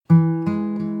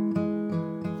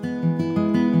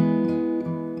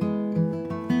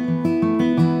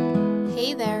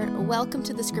Welcome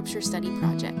to the Scripture Study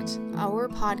Project, our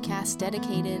podcast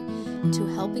dedicated to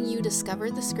helping you discover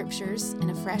the Scriptures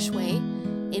in a fresh way,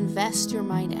 invest your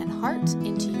mind and heart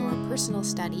into your personal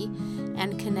study,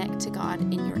 and connect to God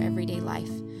in your everyday life.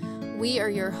 We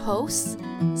are your hosts,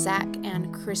 Zach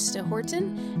and Krista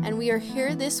Horton, and we are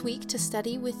here this week to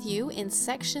study with you in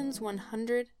section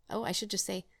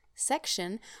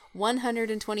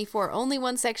 124. Only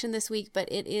one section this week, but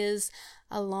it is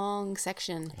a long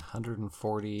section.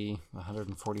 140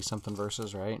 something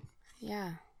verses, right?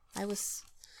 Yeah. I was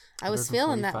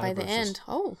feeling that by the end.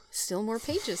 Oh, still more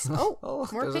pages. Oh,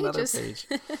 more pages. Page.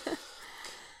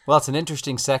 Well, it's an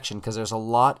interesting section because there's a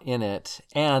lot in it,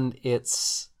 and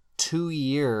it's 2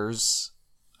 years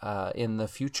in the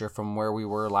future from where we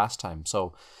were last time.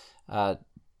 So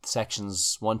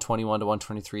sections 121 to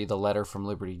 123, the letter from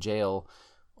Liberty Jail,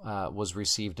 was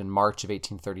received in March of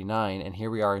 1839, and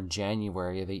here we are in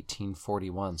January of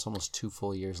 1841, so almost 2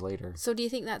 full years later. So do you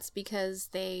think that's because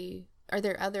are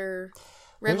there other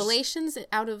revelations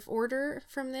out of order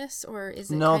from this, or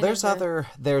is it No, there's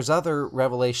other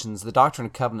revelations. The Doctrine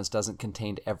and Covenants doesn't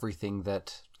contain everything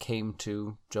that came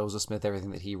to Joseph Smith, everything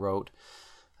that he wrote.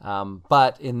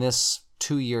 But in this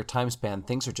 2-year time span,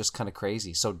 things are just kind of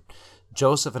crazy. So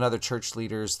Joseph and other church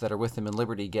leaders that are with him in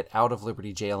Liberty get out of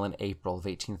Liberty Jail in April of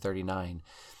 1839.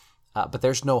 But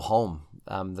there's no home.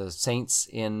 The saints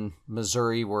in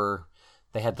Missouri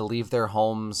they had to leave their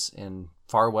homes in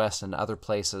far west and other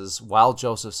places while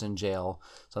Joseph's in jail.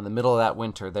 So in the middle of that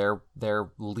winter,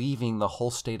 they're leaving the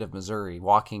whole state of Missouri,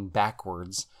 walking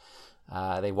backwards.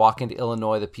 They walk into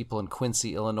Illinois. The people in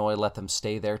Quincy, Illinois, let them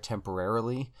stay there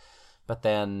temporarily, but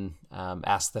then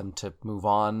ask them to move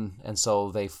on. And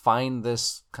so they find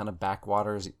this kind of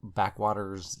backwatery.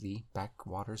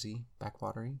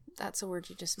 That's a word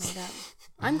you just made up.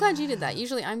 I'm glad you did that.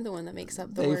 Usually I'm the one that makes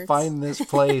up the words. They find this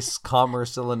place,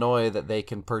 Commerce, Illinois, that they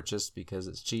can purchase because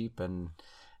it's cheap, and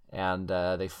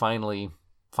they finally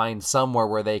find somewhere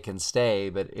where they can stay,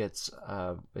 but it's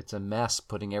a mess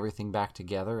putting everything back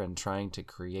together and trying to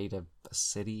create a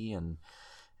city and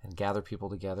gather people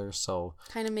together. So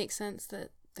kind of makes sense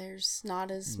that there's not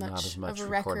as much of a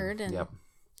record. And yep.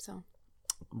 So,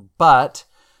 but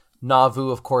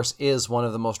Nauvoo, of course, is one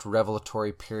of the most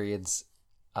revelatory periods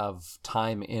of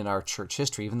time in our church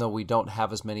history, even though we don't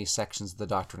have as many sections of the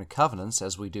Doctrine and Covenants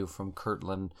as we do from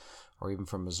Kirtland or even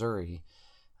from Missouri.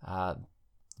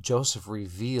 Joseph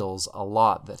reveals a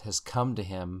lot that has come to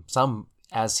him, some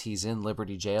as he's in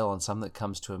Liberty Jail and some that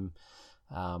comes to him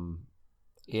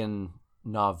in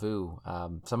Nauvoo.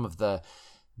 Some of the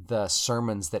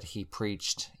sermons that he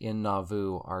preached in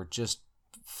Nauvoo are just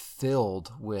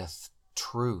filled with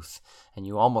truth, and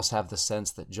you almost have the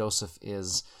sense that Joseph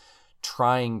is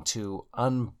trying to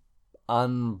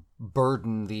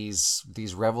unburden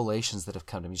these revelations that have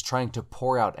come to him. He's trying to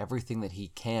pour out everything that he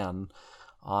can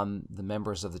on the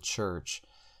members of the church,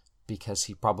 because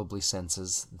he probably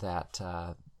senses that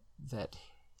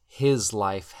his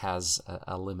life has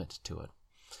a limit to it.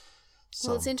 So.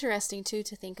 Well, it's interesting too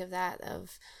to think of that,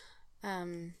 of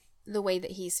the way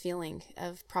that he's feeling,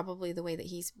 of probably the way that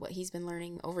what he's been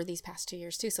learning over these past 2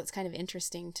 years too. So it's kind of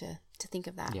interesting to think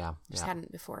of that. Yeah, just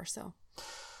hadn't before. So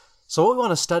what we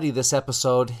want to study this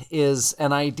episode is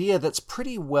an idea that's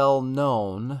pretty well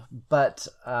known, but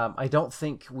I don't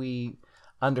think we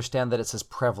understand that it's as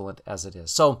prevalent as it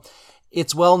is. So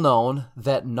it's well known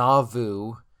that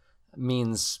Nauvoo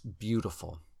means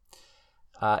beautiful.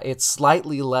 It's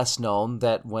slightly less known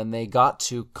that when they got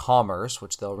to Commerce,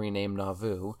 which they'll rename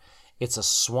Nauvoo, it's a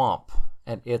swamp,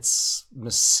 and it's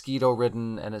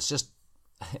mosquito-ridden, and it's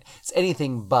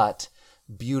anything but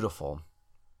beautiful.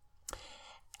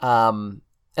 And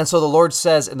so the Lord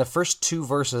says in the first 2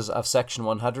 verses of section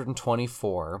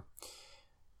 124,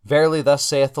 "Verily thus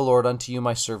saith the Lord unto you,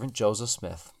 my servant Joseph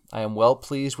Smith, I am well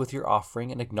pleased with your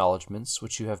offering and acknowledgments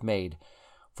which you have made.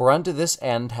 For unto this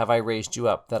end have I raised you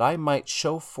up, that I might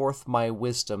show forth my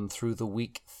wisdom through the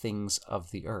weak things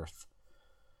of the earth.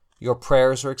 Your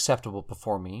prayers are acceptable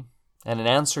before me, and in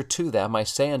answer to them I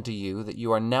say unto you that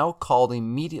you are now called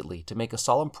immediately to make a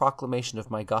solemn proclamation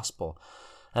of my gospel,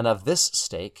 and of this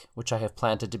stake which I have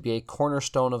planted to be a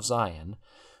cornerstone of Zion,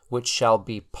 which shall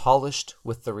be polished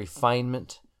with the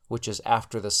refinement which is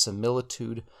after the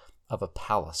similitude of a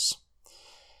palace."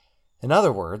 In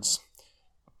other words,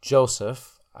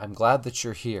 Joseph, I'm glad that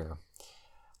you're here.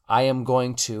 I am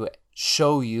going to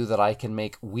show you that I can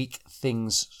make weak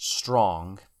things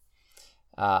strong,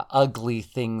 ugly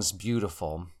things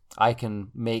beautiful. I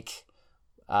can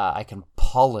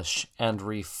polish and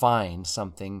refine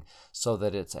something so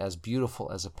that it's as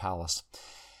beautiful as a palace.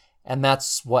 And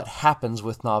that's what happens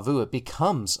with Nauvoo. It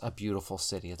becomes a beautiful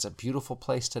city. It's a beautiful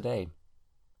place today.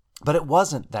 But it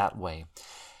wasn't that way.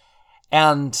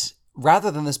 And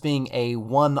rather than this being a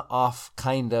one-off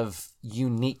kind of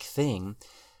unique thing,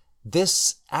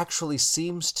 this actually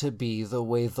seems to be the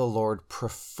way the Lord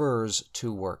prefers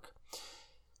to work.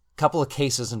 Couple of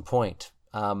cases in point.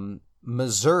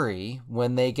 Missouri,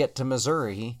 when they get to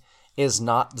Missouri, is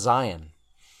not Zion.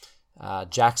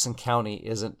 Jackson County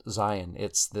isn't Zion.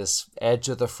 It's this edge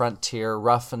of the frontier,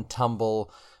 rough and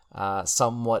tumble,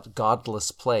 somewhat godless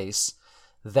place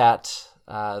that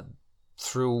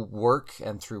through work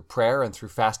and through prayer and through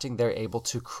fasting, they're able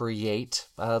to create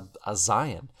a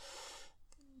Zion.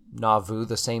 Nauvoo,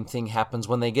 the same thing happens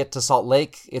when they get to Salt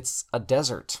Lake. It's a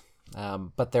desert,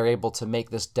 but they're able to make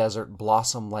this desert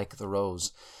blossom like the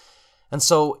rose. And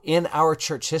so in our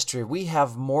church history, we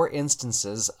have more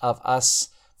instances of us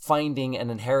finding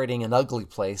and inheriting an ugly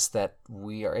place that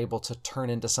we are able to turn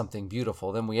into something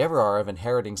beautiful than we ever are of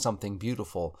inheriting something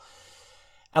beautiful.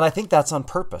 And I think that's on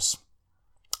purpose.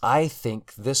 I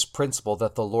think this principle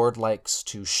that the Lord likes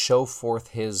to show forth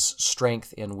his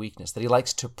strength in weakness, that he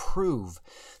likes to prove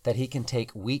that he can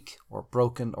take weak or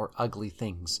broken or ugly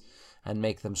things and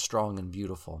make them strong and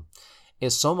beautiful,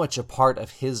 is so much a part of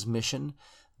his mission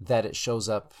that it shows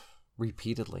up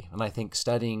repeatedly. And I think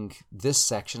studying this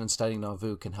section and studying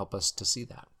Nauvoo can help us to see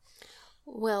that.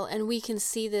 Well, and we can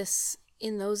see this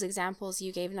in those examples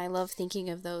you gave, and I love thinking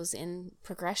of those in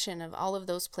progression of all of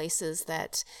those places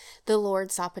that the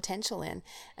Lord saw potential in.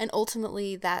 And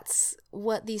ultimately, that's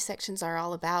what these sections are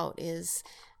all about, is,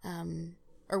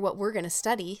 or what we're going to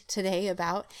study today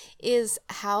about, is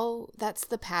how that's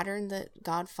the pattern that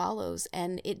God follows.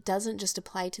 And it doesn't just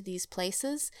apply to these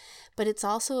places, but it's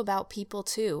also about people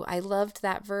too. I loved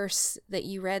that verse that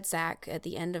you read, Zach, at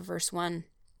the end of verse 1.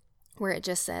 Where it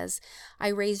just says, I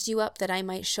raised you up that I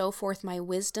might show forth my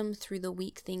wisdom through the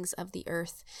weak things of the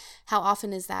earth. How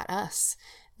often is that us?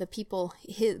 The people,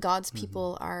 God's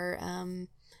people are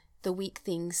the weak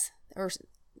things. Or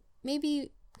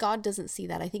maybe God doesn't see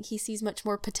that. I think he sees much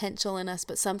more potential in us,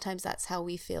 but sometimes that's how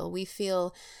we feel. We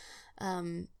feel,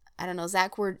 I don't know,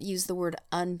 Zach used the word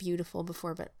unbeautiful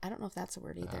before, but I don't know if that's a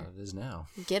word either. It is now.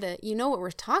 Get it? You know what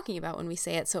we're talking about when we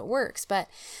say it, so it works. But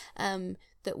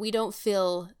that we don't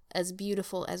feel as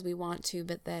beautiful as we want to,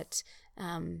 but that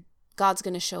God's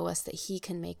going to show us that he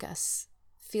can make us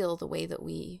feel the way that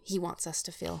he wants us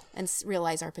to feel and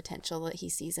realize our potential that he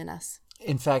sees in us.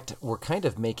 In fact, we're kind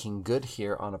of making good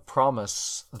here on a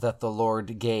promise that the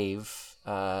Lord gave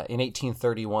in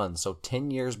 1831, so 10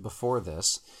 years before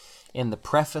this, in the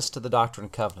preface to the Doctrine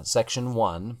and Covenants, section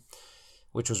 1,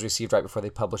 which was received right before they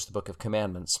published the Book of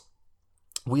Commandments.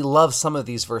 We love some of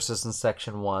these verses in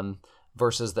section 1,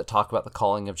 verses that talk about the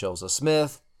calling of Joseph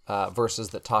Smith, verses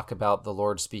that talk about the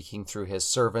Lord speaking through his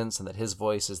servants and that his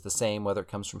voice is the same, whether it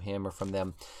comes from him or from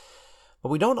them. But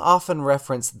we don't often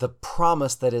reference the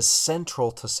promise that is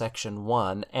central to section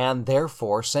 1 and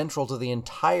therefore central to the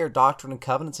entire Doctrine and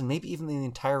Covenants and maybe even the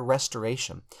entire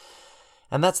restoration.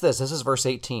 And that's this. This is verse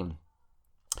 18.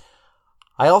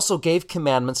 I also gave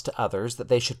commandments to others that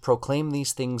they should proclaim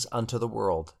these things unto the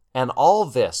world. And all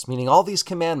this, meaning all these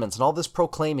commandments and all this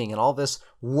proclaiming and all this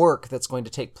work that's going to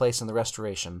take place in the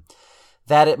restoration,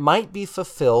 that it might be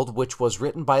fulfilled which was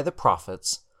written by the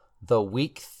prophets, the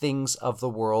weak things of the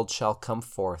world shall come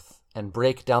forth and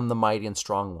break down the mighty and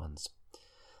strong ones.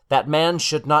 That man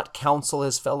should not counsel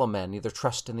his fellow men, neither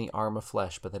trust in the arm of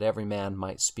flesh, but that every man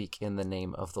might speak in the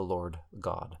name of the Lord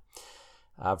God.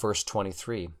 Verse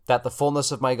 23, that the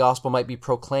fullness of my gospel might be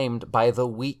proclaimed by the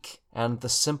weak and the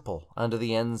simple unto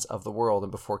the ends of the world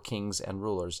and before kings and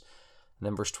rulers. And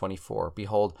then verse 24,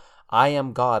 behold, I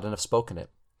am God and have spoken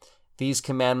it. These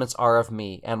commandments are of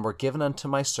me and were given unto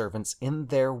my servants in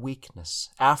their weakness,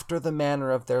 after the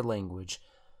manner of their language,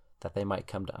 that they might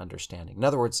come to understanding. In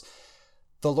other words,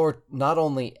 the Lord not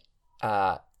only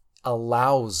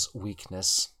allows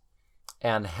weakness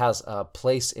and has a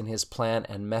place in his plan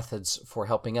and methods for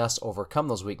helping us overcome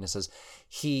those weaknesses,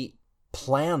 he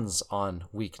plans on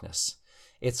weakness.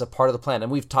 It's a part of the plan.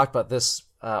 And we've talked about this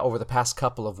over the past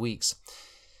couple of weeks,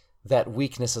 that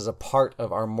weakness is a part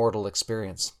of our mortal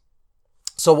experience.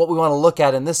 So what we want to look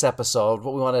at in this episode,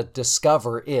 what we want to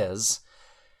discover is,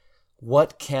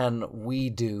 what can we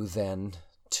do then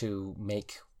to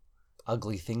make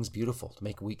ugly things beautiful, to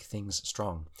make weak things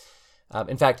strong?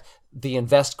 In fact, the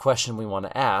invest question we want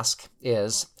to ask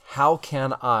is, how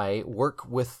can I work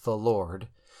with the Lord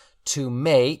to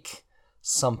make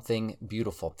something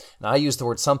beautiful? Now, I use the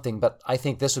word something, but I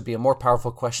think this would be a more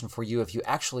powerful question for you if you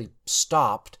actually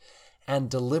stopped and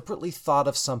deliberately thought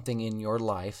of something in your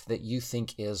life that you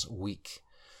think is weak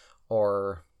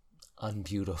or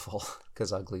unbeautiful,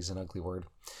 because ugly is an ugly word.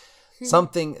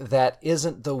 Something that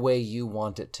isn't the way you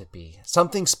want it to be.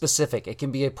 Something specific. It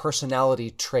can be a personality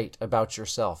trait about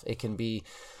yourself. It can be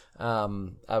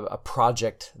a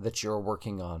project that you're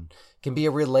working on. It can be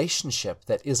a relationship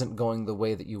that isn't going the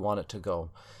way that you want it to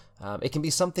go. It can be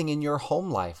something in your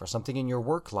home life or something in your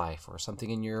work life or something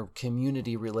in your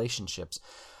community relationships.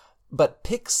 But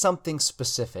pick something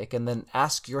specific and then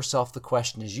ask yourself the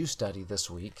question as you study this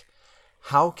week,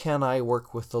 how can I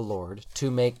work with the Lord to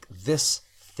make this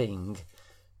thing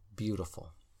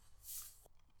beautiful?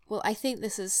 Well, I think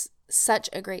this is such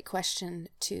a great question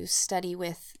to study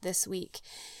with this week,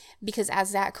 because as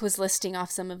Zach was listing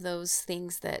off some of those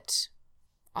things that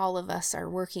all of us are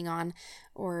working on,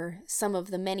 or some of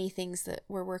the many things that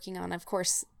we're working on, of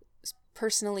course,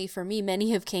 personally for me,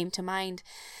 many have came to mind,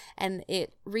 and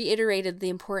it reiterated the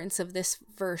importance of this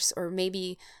verse, or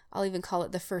maybe I'll even call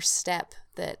it the first step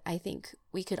that I think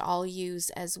we could all use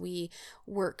as we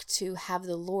work to have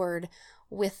the Lord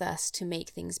with us to make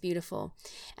things beautiful.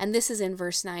 And this is in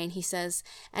verse 9. He says,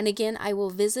 "And again I will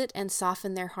visit and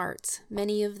soften their hearts,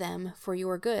 many of them for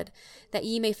your good, that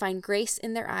ye may find grace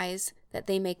in their eyes, that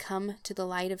they may come to the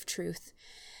light of truth."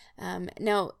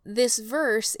 Now, this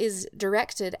verse is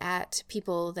directed at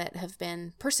people that have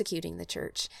been persecuting the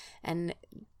church, and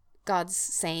God's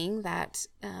saying that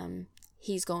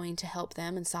he's going to help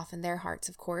them and soften their hearts,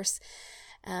 of course.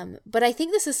 But I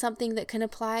think this is something that can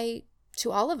apply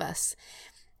to all of us,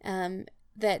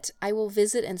 that I will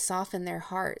visit and soften their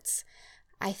hearts.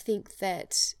 I think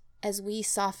that as we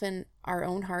soften our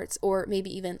own hearts, or maybe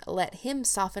even let him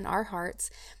soften our hearts,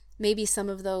 maybe some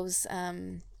of those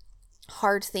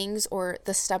hard things or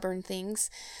the stubborn things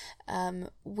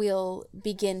will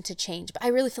begin to change. But I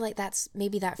really feel like that's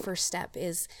maybe that first step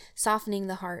is softening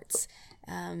the hearts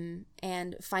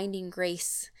and finding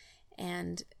grace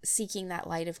and seeking that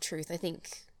light of truth. I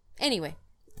think, anyway,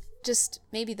 just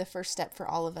maybe the first step for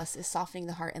all of us is softening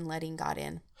the heart and letting God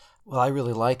in. Well, I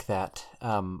really like that.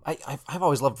 I've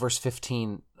always loved verse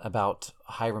 15 about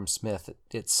Hiram Smith.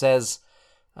 It says,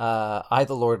 I,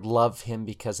 the Lord, love him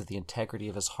because of the integrity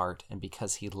of his heart, and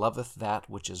because he loveth that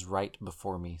which is right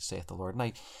before me, saith the Lord. And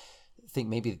I think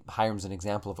maybe Hiram's an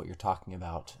example of what you're talking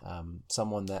about,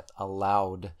 someone that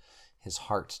allowed his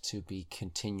heart to be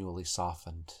continually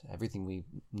softened. Everything we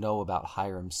know about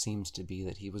Hiram seems to be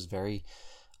that he was very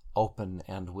open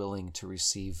and willing to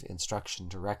receive instruction,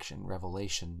 direction,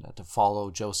 revelation, to follow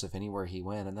Joseph anywhere he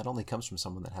went. And that only comes from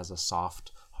someone that has a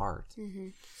soft heart. Mm-hmm.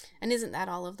 And isn't that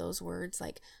all of those words,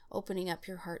 like opening up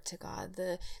your heart to God?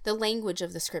 The language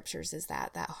of the scriptures is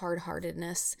that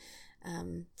hard-heartedness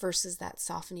versus that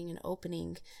softening and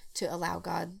opening to allow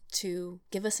God to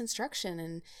give us instruction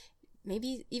and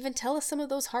maybe even tell us some of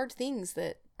those hard things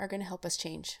that are going to help us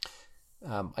change.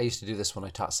 I used to do this when I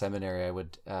taught seminary. I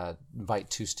would invite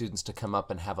two students to come up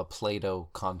and have a Play-Doh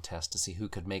contest to see who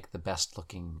could make the best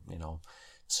looking,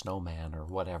 snowman or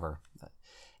whatever.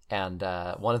 And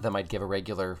one of them I'd give a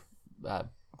regular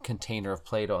container of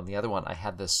Play-Doh, and the other one I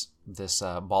had this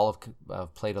ball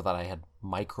of Play-Doh that I had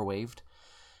microwaved,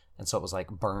 and so it was like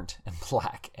burnt and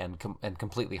black and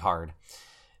completely hard.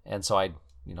 And so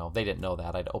they didn't know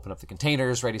that. I'd open up the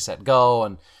containers, ready, set, go,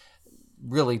 and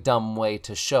really dumb way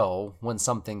to show when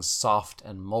something's soft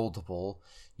and moldable,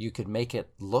 you could make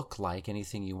it look like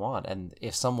anything you want. And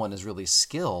if someone is really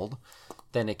skilled,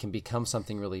 then it can become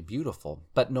something really beautiful.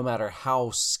 But no matter how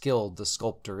skilled the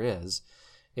sculptor is,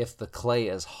 if the clay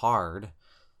is hard,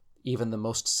 even the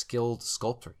most skilled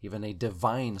sculptor, even a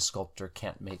divine sculptor,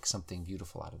 can't make something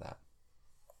beautiful out of that.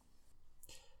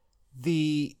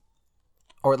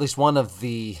 Or at least one of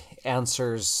the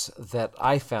answers that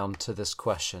I found to this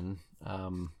question,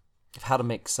 of how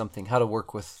to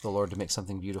work with the Lord to make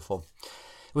something beautiful.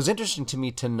 It was interesting to me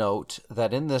to note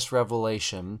that in this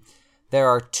revelation, there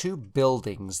are two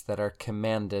buildings that are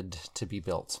commanded to be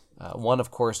built. One,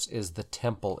 of course, is the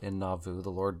temple in Nauvoo.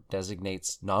 The Lord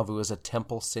designates Nauvoo as a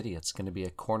temple city. It's going to be a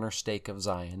cornerstake of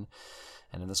Zion.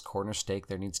 And in this cornerstake,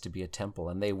 there needs to be a temple.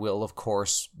 And they will, of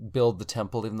course, build the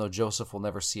temple, even though Joseph will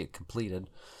never see it completed.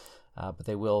 But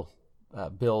they will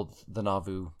build the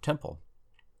Nauvoo temple.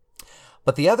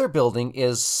 But the other building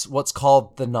is what's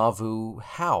called the Nauvoo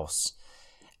house.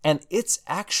 And it's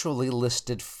actually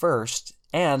listed first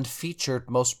and featured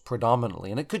most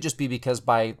predominantly. And it could just be because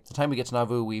by the time we get to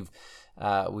Nauvoo, we've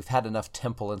had enough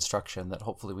temple instruction that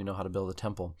hopefully we know how to build a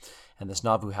temple. And this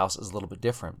Nauvoo house is a little bit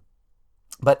different.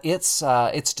 But it's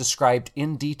described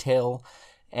in detail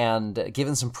and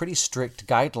given some pretty strict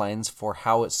guidelines for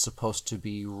how it's supposed to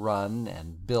be run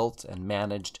and built and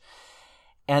managed.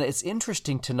 And it's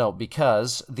interesting to note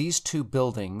because these two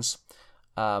buildings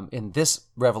in this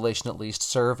revelation at least,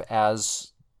 serve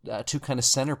as two kind of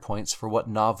center points for what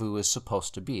Nauvoo is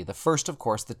supposed to be. The first, of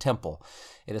course, the temple.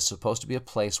 It is supposed to be a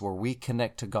place where we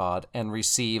connect to God and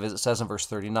receive, as it says in verse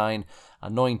 39,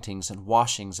 anointings and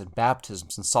washings and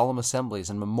baptisms and solemn assemblies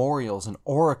and memorials and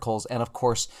oracles and, of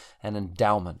course, an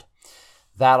endowment.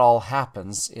 That all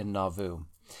happens in Nauvoo.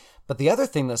 But the other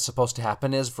thing that's supposed to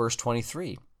happen is verse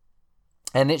 23.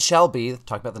 And it shall be,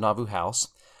 talking about the Nauvoo house,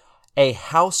 a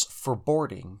house for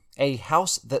boarding, a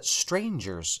house that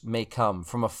strangers may come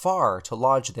from afar to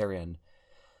lodge therein.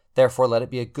 Therefore let it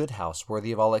be a good house,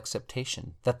 worthy of all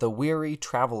acceptation, that the weary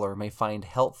traveler may find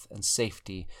health and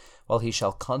safety, while he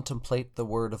shall contemplate the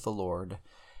word of the Lord,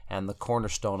 and the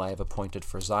cornerstone I have appointed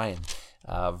for Zion.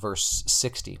 Verse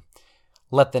 60.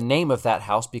 Let the name of that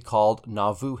house be called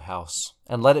Nauvoo house,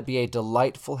 and let it be a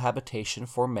delightful habitation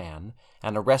for man,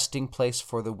 and a resting place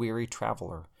for the weary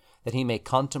traveler, that he may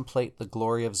contemplate the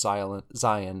glory of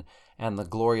Zion, and the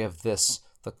glory of this,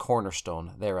 the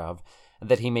cornerstone thereof, and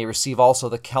that he may receive also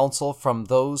the counsel from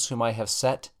those whom I have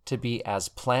set to be as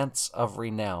plants of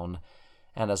renown,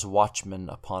 and as watchmen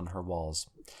upon her walls.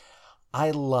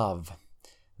 I love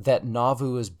that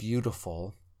Nauvoo is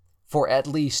beautiful for at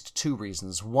least two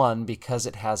reasons. One, because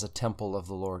it has a temple of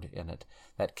the Lord in it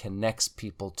that connects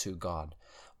people to God.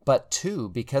 But two,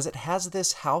 because it has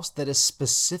this house that is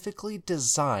specifically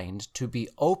designed to be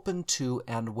open to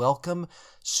and welcome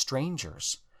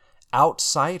strangers,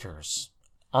 outsiders,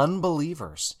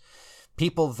 unbelievers,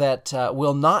 people that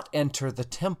will not enter the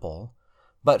temple,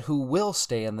 but who will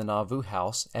stay in the Nauvoo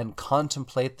house and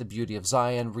contemplate the beauty of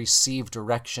Zion, receive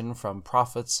direction from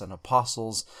prophets and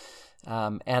apostles,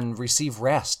 and receive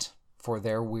rest for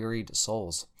their wearied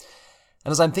souls.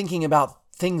 And as I'm thinking about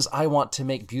things I want to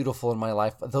make beautiful in my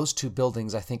life, those two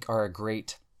buildings I think are two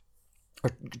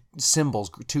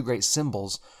great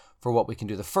symbols for what we can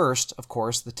do. The first, of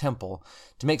course, the temple.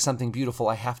 To make something beautiful,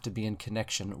 I have to be in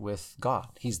connection with God.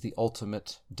 He's the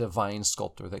ultimate divine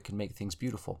sculptor that can make things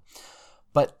beautiful.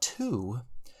 But two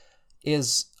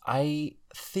is, I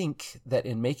think that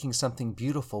in making something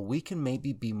beautiful, we can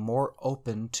maybe be more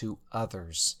open to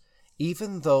others,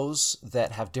 even those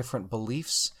that have different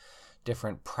beliefs,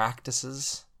 different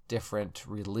practices, different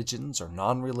religions or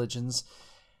non-religions,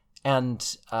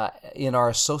 and in our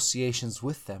associations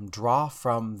with them, draw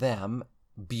from them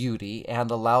beauty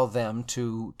and allow them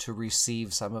to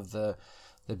receive some of the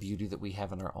beauty that we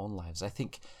have in our own lives. I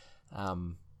think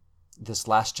this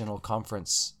last General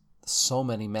Conference, so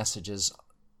many messages,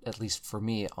 at least for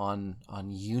me, on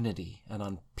unity and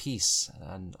on peace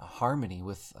and harmony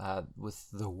with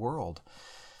the world.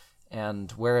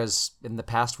 And whereas in the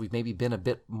past we've maybe been a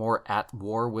bit more at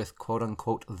war with quote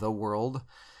unquote the world,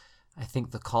 I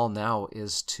think the call now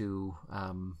is to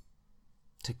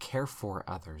care for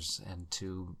others and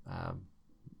to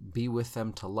be with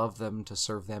them, to love them, to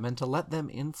serve them, and to let them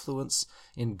influence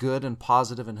in good and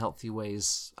positive and healthy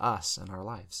ways us and our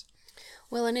lives.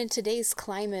 Well, and in today's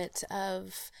climate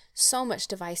of so much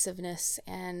divisiveness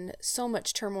and so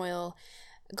much turmoil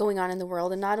going on in the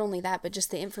world, and not only that, but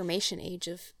just the information age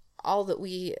of all that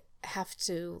we have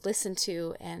to listen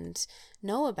to and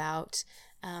know about,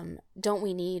 don't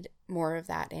we need more of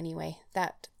that anyway?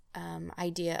 That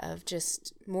idea of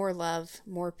just more love,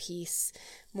 more peace,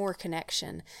 more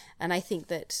connection. And I think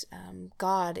that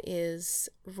God is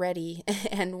ready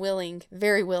and willing,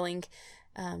 very willing,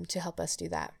 to help us do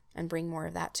that and bring more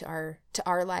of that to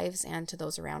our lives and to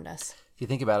those around us. If you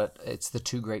think about it, it's the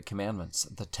two great commandments.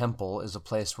 The temple is a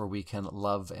place where we can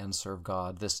love and serve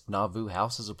God. This Nauvoo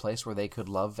house is a place where they could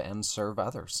love and serve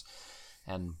others.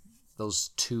 And those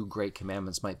two great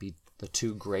commandments might be the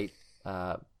two great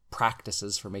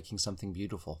practices for making something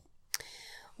beautiful.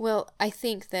 Well, I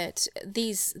think that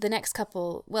the next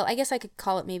couple, well, I guess I could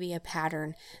call it maybe a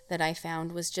pattern that I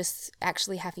found, was just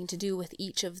actually having to do with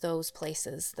each of those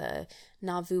places, the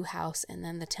Nauvoo house and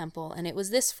then the temple. And it was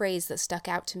this phrase that stuck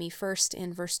out to me first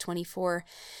in verse 24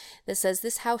 that says,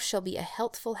 "This house shall be a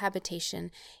healthful habitation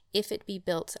if it be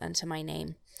built unto my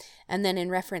name." And then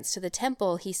in reference to the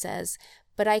temple, he says,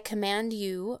 "But I command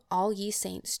you, all ye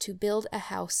saints, to build a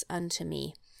house unto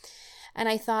me." And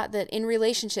I thought that in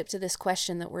relationship to this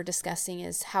question that we're discussing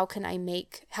is how can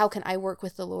I work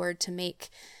with the Lord to make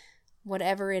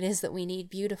whatever it is that we need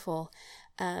beautiful?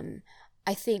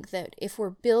 I think that if we're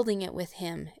building it with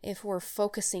Him, if we're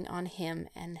focusing on Him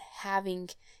and having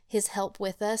His help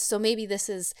with us, so maybe this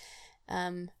is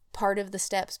part of the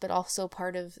steps, but also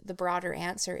part of the broader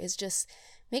answer is just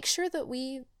make sure that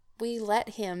we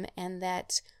let Him and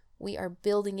that we are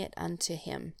building it unto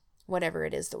Him, whatever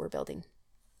it is that we're building.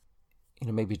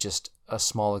 Maybe just a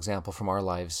small example from our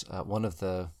lives. One of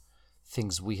the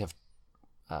things we have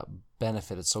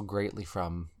benefited so greatly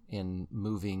from in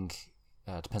moving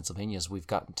to Pennsylvania is we've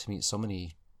gotten to meet so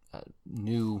many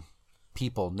new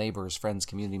people, neighbors, friends,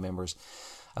 community members,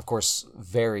 of course,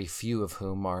 very few of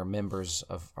whom are members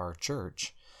of our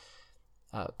church.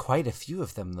 Quite a few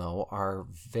of them, though, are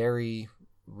very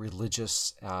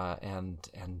religious and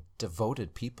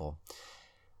devoted people.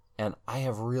 And I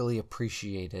have really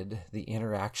appreciated the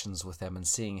interactions with them and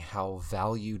seeing how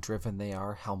value-driven they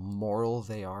are, how moral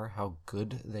they are, how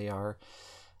good they are,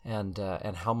 and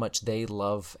how much they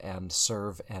love and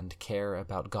serve and care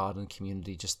about God and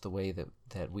community just the way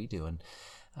that we do.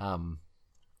 And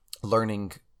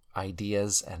learning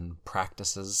ideas and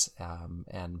practices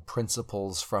and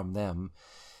principles from them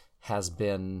has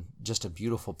been just a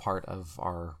beautiful part of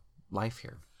our life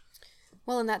here.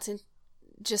 Well, and that's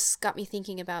just got me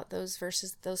thinking about those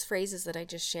verses, those phrases that I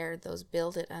just shared, those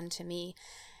build it unto me.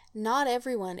 Not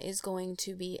everyone is going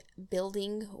to be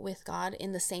building with God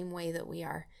in the same way that we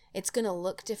are. It's going to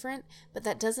look different, but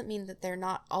that doesn't mean that they're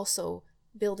not also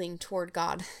building toward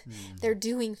God. They're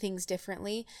doing things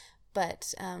differently.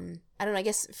 But I don't know, I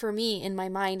guess for me, in my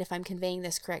mind, if I'm conveying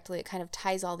this correctly, it kind of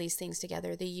ties all these things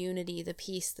together: the unity, the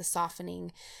peace, the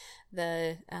softening,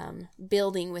 the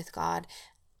building with God.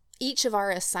 Each of our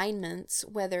assignments,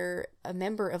 whether a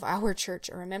member of our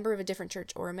church or a member of a different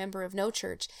church or a member of no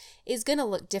church, is going to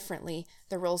look differently,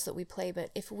 the roles that we play. But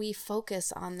if we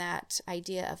focus on that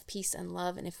idea of peace and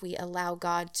love, and if we allow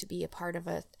God to be a part of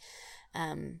it,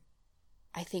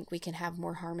 I think we can have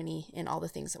more harmony in all the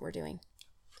things that we're doing.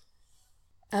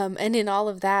 And in all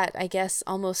of that, I guess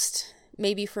almost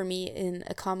maybe for me in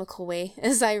a comical way,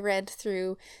 as I read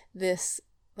through this,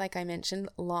 like I mentioned,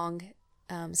 long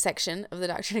section of the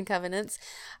Doctrine and Covenants,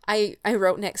 I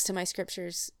wrote next to my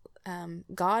scriptures,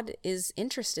 God is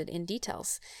interested in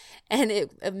details. And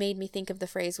it made me think of the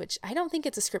phrase, which I don't think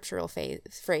it's a scriptural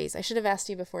phrase. I should have asked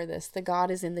you before this. The God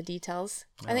is in the details.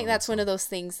 I think that's one of those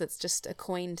things that's just a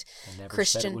coined I never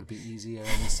Christian. said it would be easy. I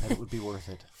only said it would be worth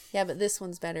it. Yeah, but this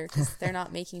one's better because they're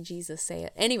not making Jesus say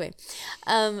it. Anyway,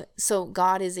 so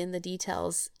God is in the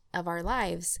details of our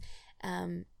lives.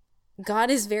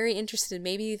 God is very interested.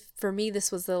 Maybe for me,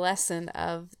 this was the lesson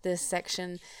of this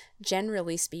section,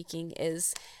 generally speaking,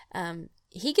 is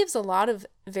he gives a lot of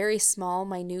very small,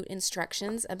 minute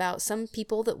instructions about some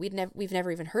people that we've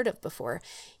never even heard of before.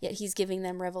 Yet he's giving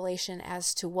them revelation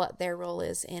as to what their role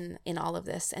is in all of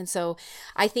this. And so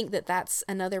I think that that's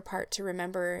another part to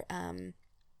remember,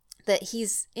 that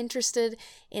he's interested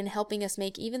in helping us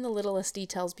make even the littlest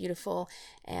details beautiful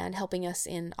and helping us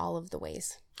in all of the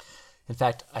ways. In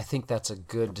fact, I think that's a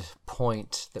good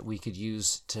point that we could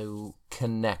use to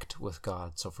connect with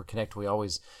God. So for Connect, we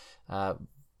always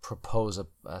propose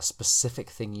a specific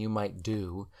thing you might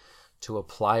do to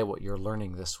apply what we're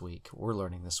learning this week.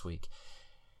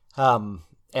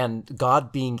 And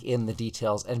God being in the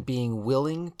details and being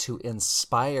willing to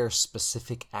inspire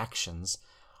specific actions,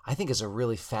 I think is a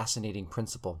really fascinating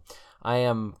principle. I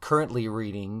am currently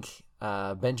reading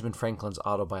Benjamin Franklin's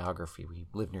autobiography. We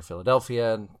live near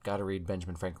Philadelphia and got to read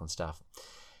Benjamin Franklin stuff.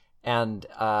 And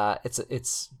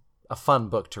it's a fun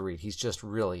book to read. He's just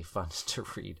really fun to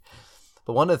read.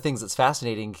 But one of the things that's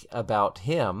fascinating about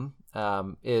him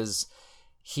is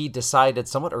he decided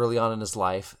somewhat early on in his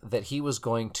life that he was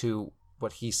going to,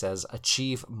 what he says,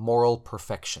 achieve moral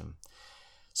perfection.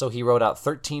 So he wrote out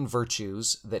 13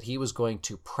 virtues that he was going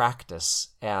to practice,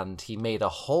 and he made a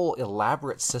whole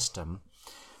elaborate system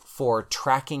for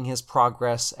tracking his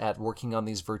progress at working on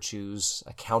these virtues,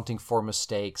 accounting for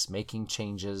mistakes, making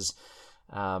changes,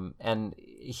 and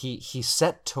he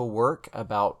set to work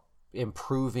about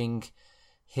improving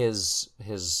his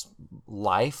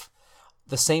life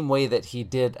the same way that he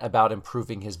did about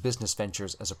improving his business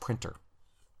ventures as a printer.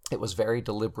 It was very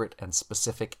deliberate and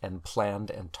specific and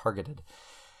planned and targeted.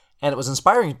 And it was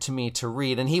inspiring to me to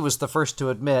read, and he was the first to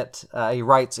admit, he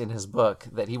writes in his book,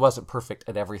 that he wasn't perfect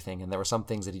at everything, and there were some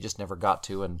things that he just never got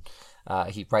to, and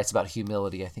he writes about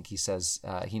humility. I think he says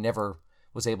he never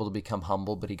was able to become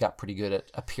humble, but he got pretty good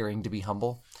at appearing to be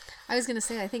humble. I was going to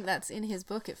say, I think that's in his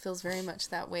book. It feels very much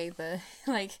that way.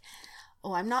 I'm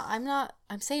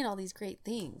saying all these great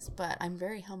things, but I'm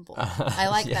very humble. I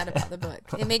like that about the book.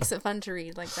 It makes it fun to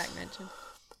read, like Zach mentioned.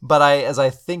 But as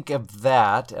I think of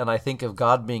that, and I think of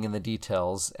God being in the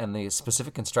details and the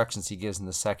specific instructions he gives in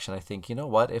this section, I think, you know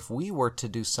what? If we were to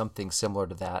do something similar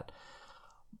to that,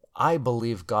 I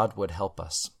believe God would help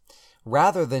us.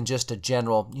 Rather than just a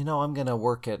general, I'm going to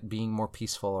work at being more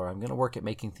peaceful, or I'm going to work at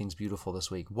making things beautiful this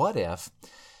week. What if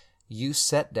you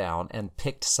sat down and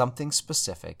picked something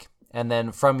specific, and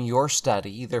then from your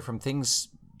study, either from things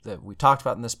that we talked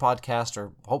about in this podcast,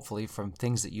 or hopefully from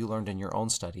things that you learned in your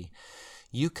own study,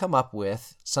 you come up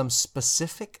with some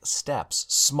specific steps,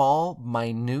 small,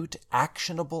 minute,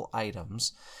 actionable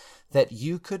items that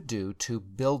you could do to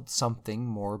build something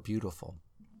more beautiful.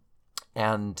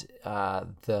 And I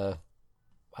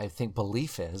think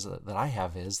belief is, that I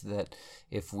have, is that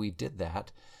if we did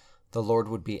that, the Lord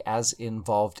would be as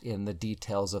involved in the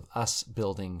details of us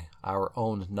building our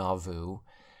own Nauvoo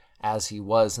as he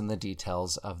was in the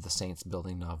details of the saints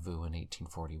building Nauvoo in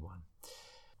 1841.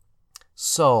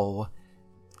 So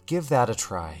give that a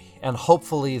try, and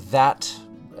hopefully that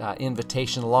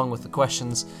invitation, along with the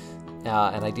questions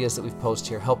and ideas that we've posed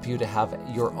here, help you to have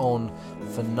your own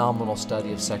phenomenal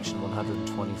study of section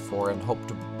 124 and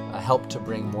help to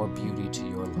bring more beauty to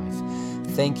your life.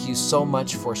 Thank you so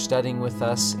much for studying with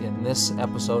us in this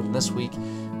episode and this week.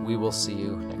 We will see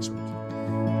you next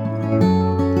week.